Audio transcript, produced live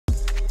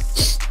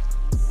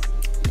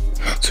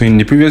So in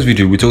the previous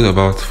video, we talked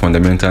about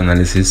fundamental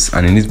analysis,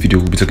 and in this video,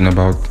 we'll be talking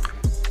about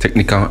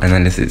technical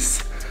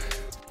analysis.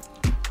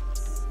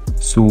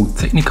 So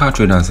technical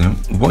traders,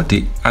 what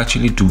they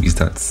actually do is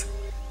that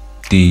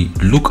they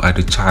look at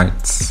the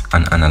charts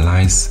and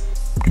analyze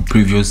the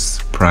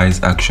previous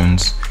price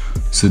actions,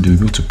 so they'll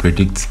be able to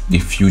predict the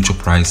future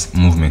price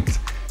movement.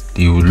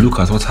 They will look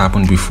at what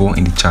happened before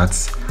in the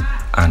charts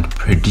and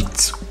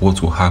predict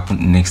what will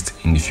happen next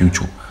in the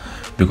future,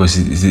 because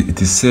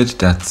it is said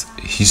that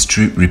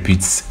history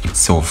repeats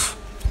itself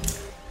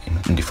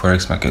in the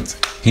forex market.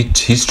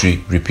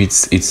 History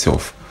repeats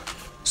itself.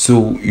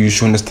 So you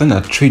should understand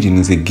that trading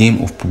is a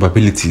game of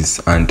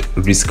probabilities and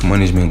risk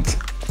management,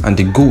 and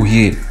the goal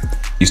here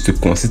is to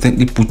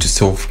consistently put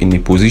yourself in a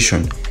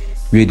position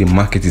where the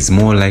market is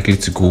more likely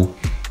to go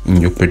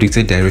in your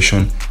predicted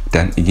direction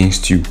than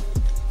against you.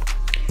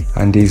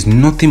 And there is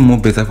nothing more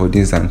better for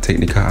this than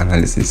technical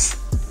analysis.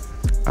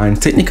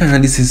 And technical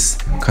analysis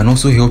can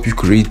also help you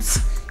create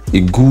a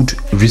good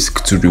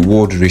risk to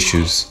reward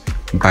ratios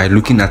by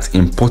looking at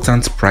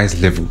important price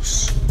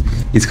levels.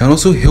 It can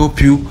also help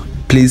you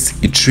place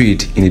a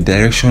trade in the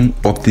direction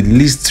of the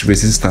least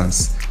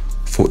resistance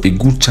for a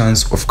good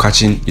chance of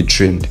catching a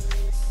trend.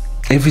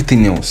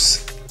 Everything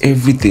else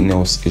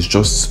is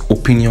just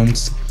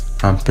opinions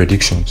and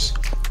predictions.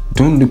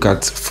 Don't look at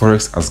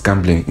forex as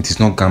gambling. It is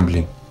not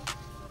gambling.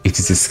 It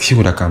is a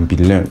skill that can be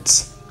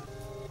learnt,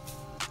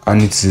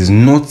 and it is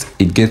not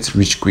a get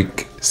rich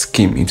quick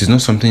scheme. It is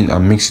not something that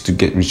makes you to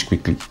get rich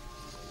quickly.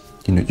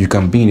 You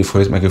can be in the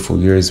forex market for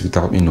years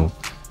without, you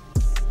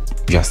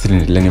are still in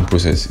the learning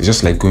process. It's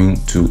just like going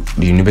to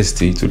the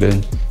university to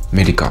learn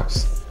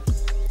medicals,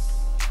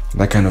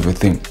 that kind of a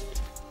thing.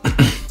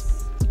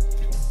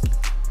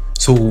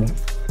 So,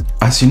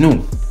 as you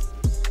know,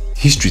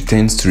 history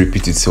tends to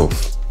repeat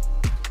itself.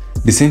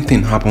 The same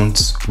thing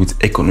happens with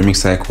economic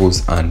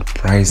cycles and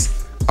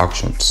price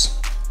actions.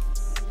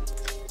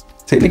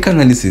 Technical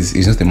analysis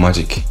is not a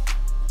magic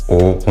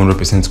or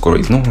 100%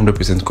 correct. It's not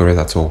 100% correct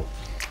at all.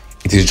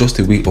 It is just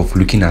a way of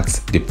looking at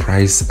the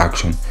price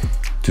action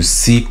to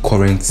see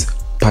current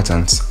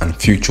patterns and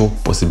future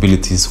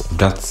possibilities of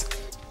that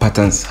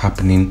patterns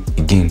happening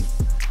again.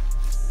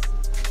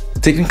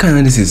 Technical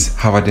analysis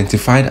have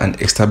identified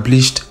and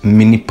established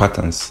many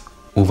patterns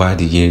over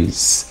the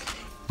years,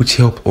 which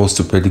help us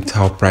to predict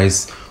how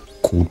price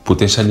could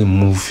potentially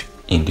move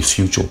in the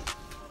future.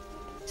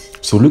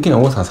 So looking at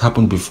what has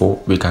happened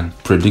before, we can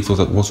predict what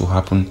will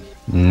happen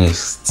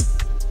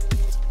next.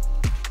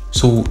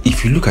 So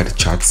if you look at the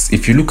charts,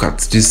 if you look at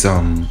this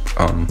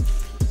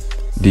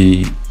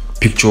the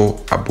picture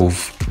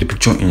above, the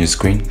picture in your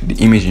screen, the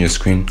image in your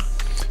screen,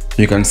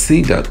 you can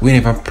see that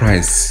whenever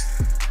price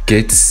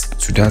gets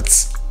to that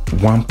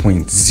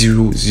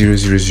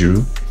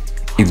 1.0000,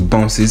 it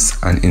bounces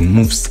and it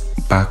moves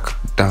back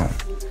down.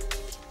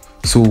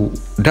 So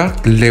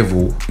that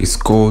level is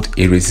called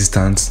a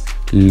resistance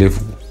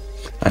level,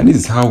 and this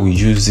is how we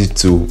use it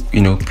to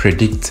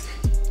predict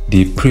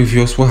the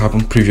previous, what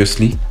happened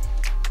previously.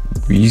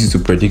 We use it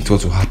to predict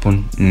what will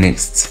happen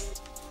next.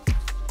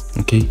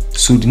 Okay,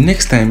 so the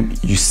next time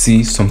you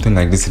see something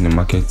like this in the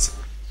market,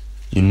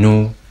 you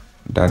know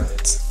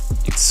that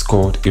it's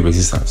called a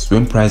resistance.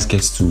 When price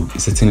gets to a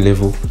certain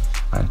level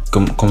and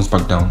comes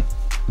back down,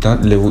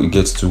 that level it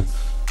gets to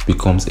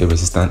becomes a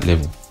resistance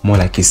level, more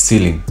like a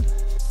ceiling.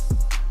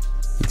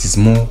 It is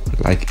more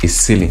like a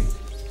ceiling.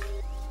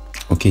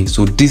 Okay,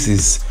 so this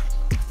is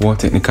what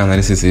technical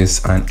analysis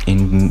is, and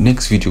in the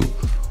next video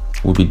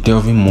we'll be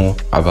delving more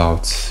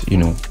about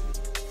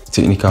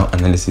technical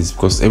analysis,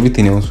 because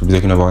everything else we'll be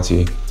talking about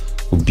here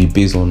will be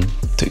based on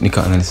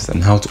technical analysis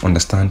and how to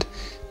understand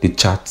the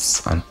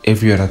charts and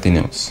every other thing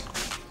else.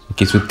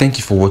 Okay, so thank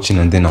you for watching,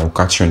 and then I'll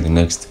catch you in the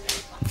next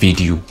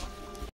video.